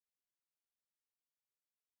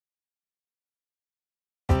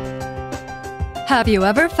Have you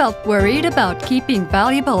ever felt worried about keeping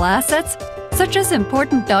valuable assets, such as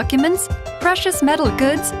important documents, precious metal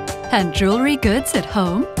goods, and jewelry goods at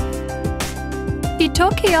home?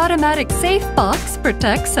 Itoki Automatic Safe Box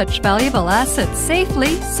protects such valuable assets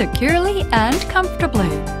safely, securely, and comfortably.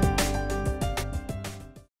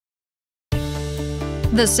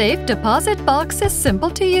 The safe deposit box is simple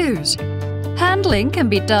to use. Handling can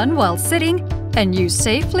be done while sitting and used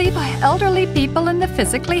safely by elderly people and the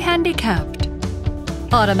physically handicapped.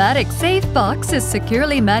 Automatic Safe Box is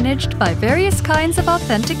securely managed by various kinds of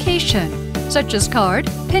authentication, such as card,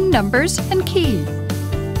 PIN numbers, and key.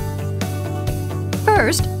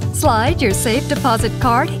 First, slide your safe deposit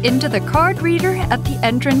card into the card reader at the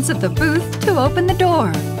entrance of the booth to open the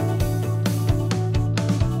door.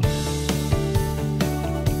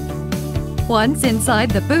 Once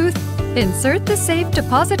inside the booth, insert the safe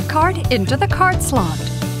deposit card into the card slot.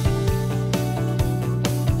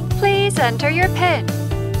 Please enter your PIN.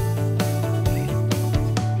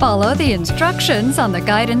 Follow the instructions on the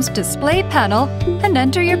guidance display panel and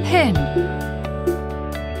enter your PIN.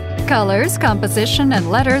 Colors, composition, and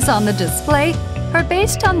letters on the display are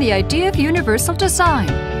based on the idea of universal design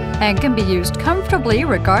and can be used comfortably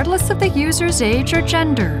regardless of the user's age or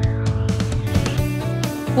gender.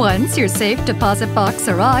 Once your safe deposit box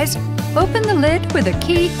arrives, open the lid with a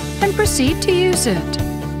key and proceed to use it.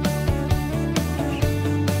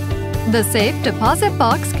 The safe deposit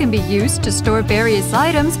box can be used to store various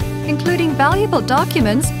items, including valuable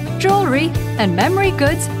documents, jewelry, and memory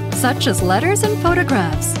goods such as letters and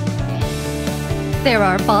photographs. There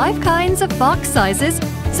are 5 kinds of box sizes,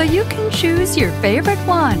 so you can choose your favorite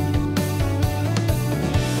one.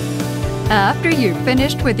 After you've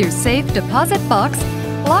finished with your safe deposit box,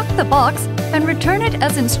 lock the box and return it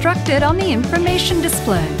as instructed on the information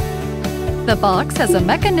display. The box has a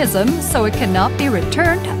mechanism so it cannot be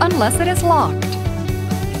returned unless it is locked.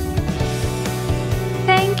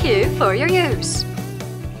 Thank you for your use.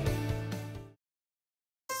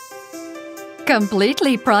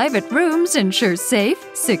 Completely private rooms ensure safe,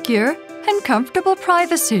 secure, and comfortable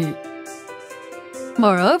privacy.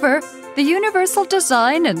 Moreover, the universal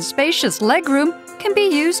design and spacious legroom can be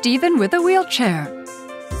used even with a wheelchair.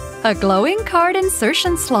 A glowing card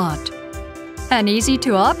insertion slot. An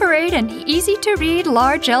easy-to-operate and easy-to-read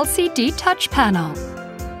large LCD touch panel.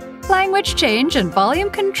 Language change and volume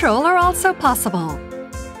control are also possible.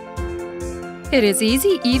 It is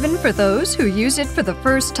easy even for those who use it for the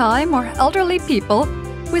first time or elderly people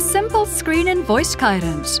with simple screen and voice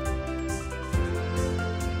guidance.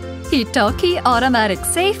 Itoki Automatic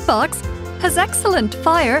Safe Box has excellent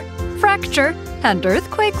fire, fracture, and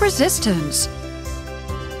earthquake resistance.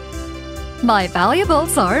 My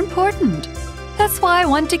valuables are important. That's why I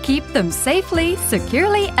want to keep them safely,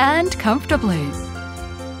 securely, and comfortably.